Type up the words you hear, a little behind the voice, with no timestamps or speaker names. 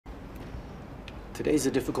Today's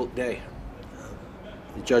a difficult day.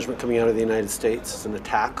 The judgment coming out of the United States is an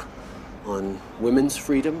attack on women's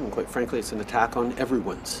freedom, and quite frankly, it's an attack on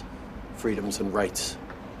everyone's freedoms and rights.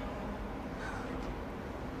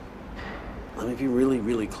 Let me be really,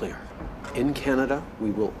 really clear. In Canada,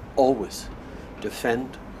 we will always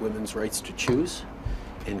defend women's rights to choose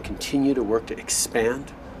and continue to work to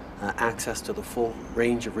expand access to the full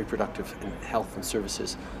range of reproductive and health and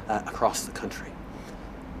services across the country.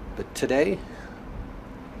 But today,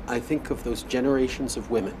 I think of those generations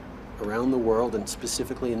of women around the world, and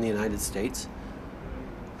specifically in the United States,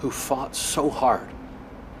 who fought so hard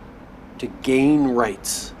to gain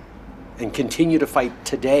rights and continue to fight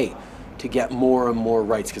today to get more and more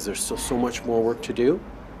rights, because there's still so much more work to do,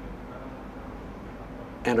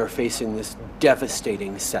 and are facing this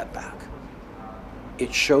devastating setback.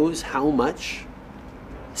 It shows how much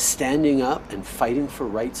standing up and fighting for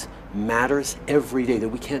rights matters every day, that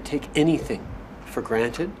we can't take anything for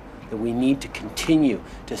granted, that we need to continue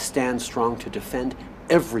to stand strong to defend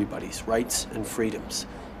everybody's rights and freedoms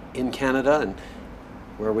in Canada, and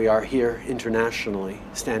where we are here internationally,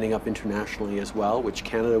 standing up internationally as well, which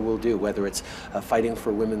Canada will do, whether it's fighting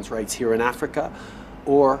for women's rights here in Africa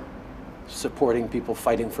or supporting people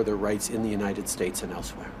fighting for their rights in the United States and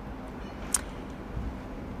elsewhere.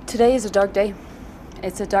 Today is a dark day.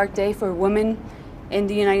 It's a dark day for women in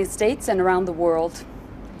the United States and around the world.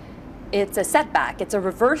 It's a setback. It's a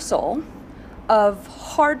reversal of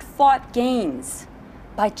hard-fought gains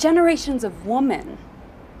by generations of women.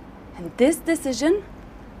 And this decision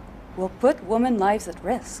will put women's lives at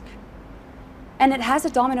risk. And it has a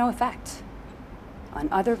domino effect on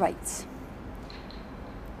other rights.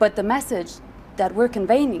 But the message that we're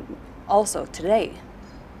conveying also today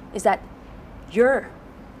is that your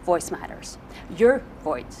voice matters. Your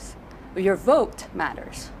vote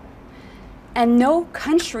matters. And no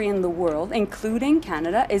country in the world, including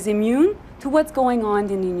Canada, is immune to what's going on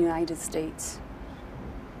in the United States.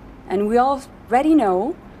 And we already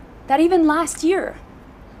know that even last year,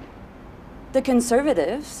 the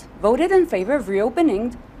Conservatives voted in favor of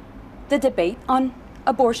reopening the debate on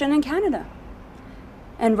abortion in Canada.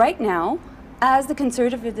 And right now, as the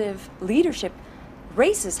Conservative leadership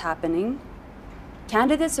race is happening,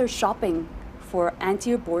 candidates are shopping for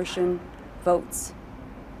anti-abortion votes.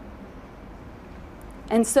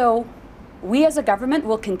 And so, we as a government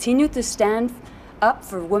will continue to stand up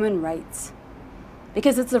for women's rights,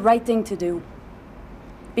 because it's the right thing to do,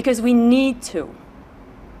 because we need to.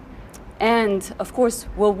 And of course,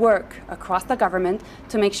 we'll work across the government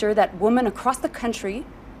to make sure that women across the country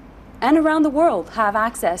and around the world have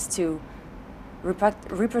access to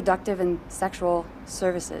reproductive and sexual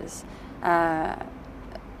services,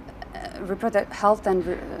 health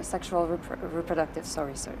and sexual reproductive,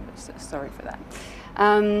 sorry for that.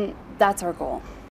 That's our goal.